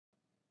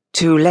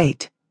too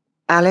late,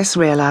 Alice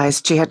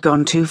realized she had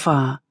gone too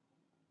far.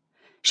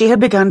 She had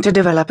begun to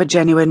develop a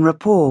genuine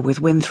rapport with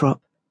Winthrop,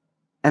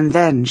 and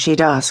then she'd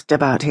asked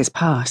about his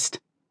past.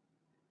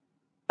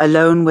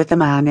 Alone with the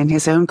man in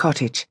his own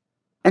cottage,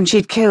 and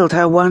she'd killed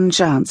her one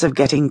chance of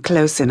getting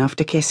close enough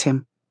to kiss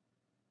him.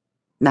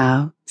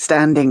 Now,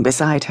 standing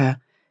beside her,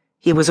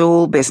 he was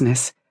all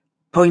business,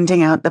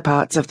 pointing out the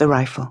parts of the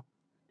rifle.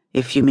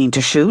 "If you mean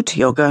to shoot,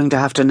 you're going to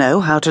have to know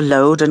how to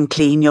load and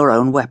clean your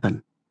own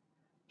weapon."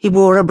 He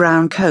wore a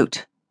brown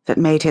coat that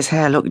made his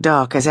hair look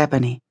dark as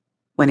ebony,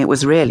 when it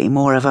was really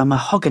more of a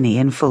mahogany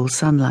in full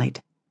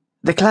sunlight.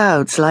 The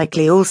clouds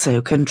likely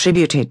also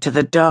contributed to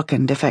the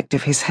darkened effect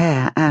of his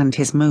hair and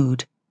his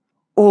mood.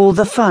 All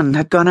the fun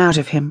had gone out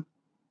of him.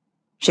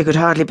 She could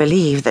hardly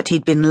believe that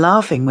he'd been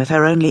laughing with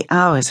her only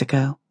hours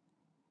ago.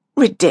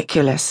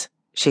 "Ridiculous,"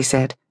 she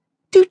said.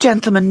 "Do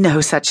gentlemen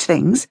know such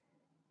things?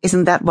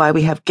 Isn't that why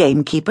we have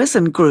gamekeepers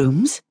and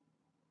grooms?"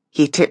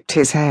 He tipped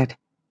his head.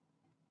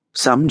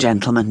 "Some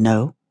gentlemen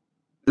know.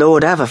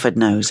 Lord Averford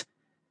knows.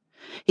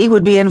 He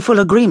would be in full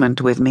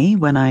agreement with me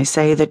when I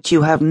say that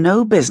you have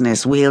no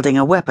business wielding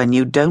a weapon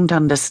you don't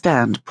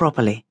understand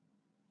properly."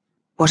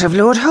 "What of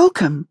Lord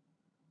Holcombe?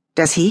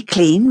 Does he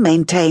clean,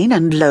 maintain,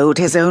 and load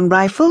his own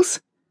rifles?"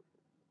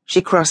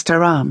 She crossed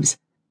her arms.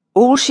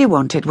 All she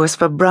wanted was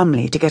for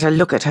Brumley to get a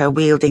look at her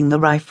wielding the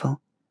rifle,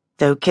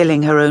 though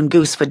killing her own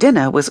goose for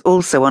dinner was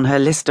also on her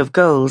list of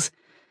goals,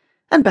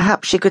 and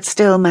perhaps she could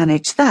still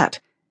manage that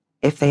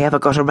if they ever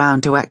got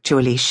around to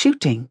actually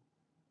shooting.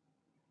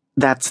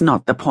 "That's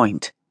not the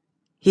point."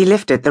 He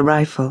lifted the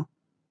rifle,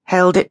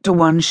 held it to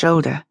one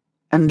shoulder,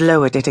 and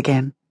lowered it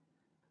again.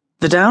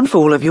 "The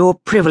downfall of your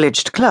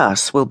privileged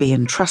class will be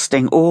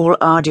entrusting all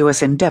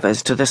arduous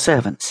endeavors to the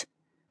servants.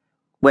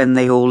 When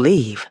they all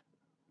leave,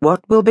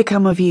 what will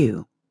become of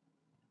you?"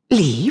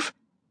 "Leave?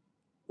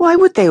 Why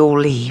would they all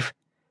leave?"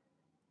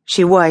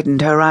 She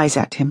widened her eyes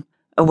at him,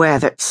 aware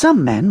that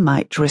some men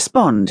might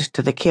respond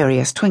to the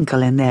curious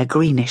twinkle in their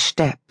greenish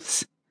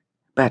depths.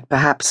 But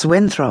perhaps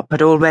Winthrop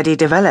had already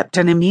developed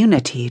an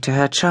immunity to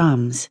her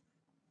charms.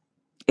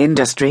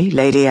 "Industry,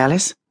 Lady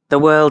Alice. The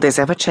world is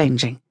ever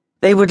changing.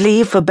 They would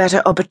leave for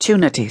better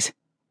opportunities,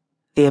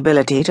 the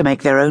ability to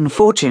make their own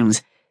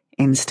fortunes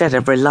instead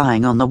of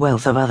relying on the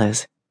wealth of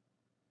others."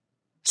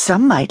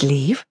 "Some might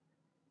leave.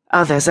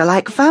 Others are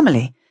like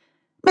family.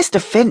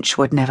 Mr. Finch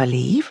would never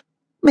leave.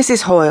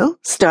 Mrs. Hoyle,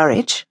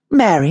 Sturridge,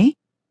 Mary."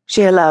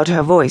 She allowed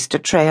her voice to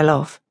trail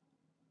off.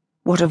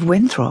 What of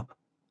Winthrop?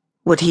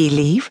 Would he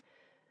leave?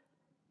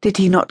 Did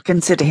he not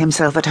consider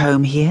himself at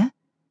home here?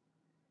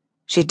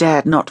 She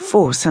dared not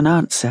force an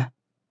answer.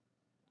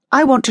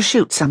 "I want to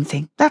shoot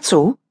something, that's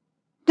all.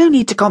 No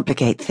need to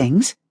complicate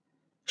things."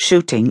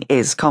 "Shooting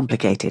is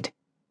complicated.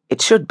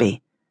 It should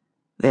be.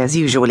 There's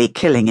usually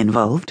killing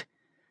involved.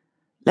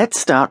 Let's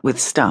start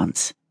with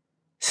stance."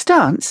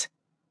 "Stance?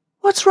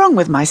 What's wrong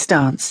with my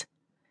stance?"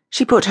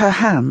 She put her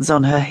hands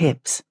on her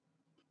hips.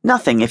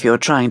 "Nothing if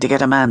you're trying to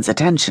get a man's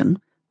attention,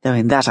 though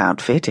in that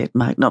outfit it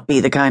might not be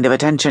the kind of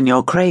attention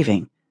you're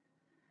craving."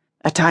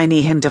 A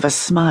tiny hint of a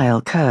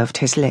smile curved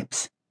his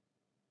lips.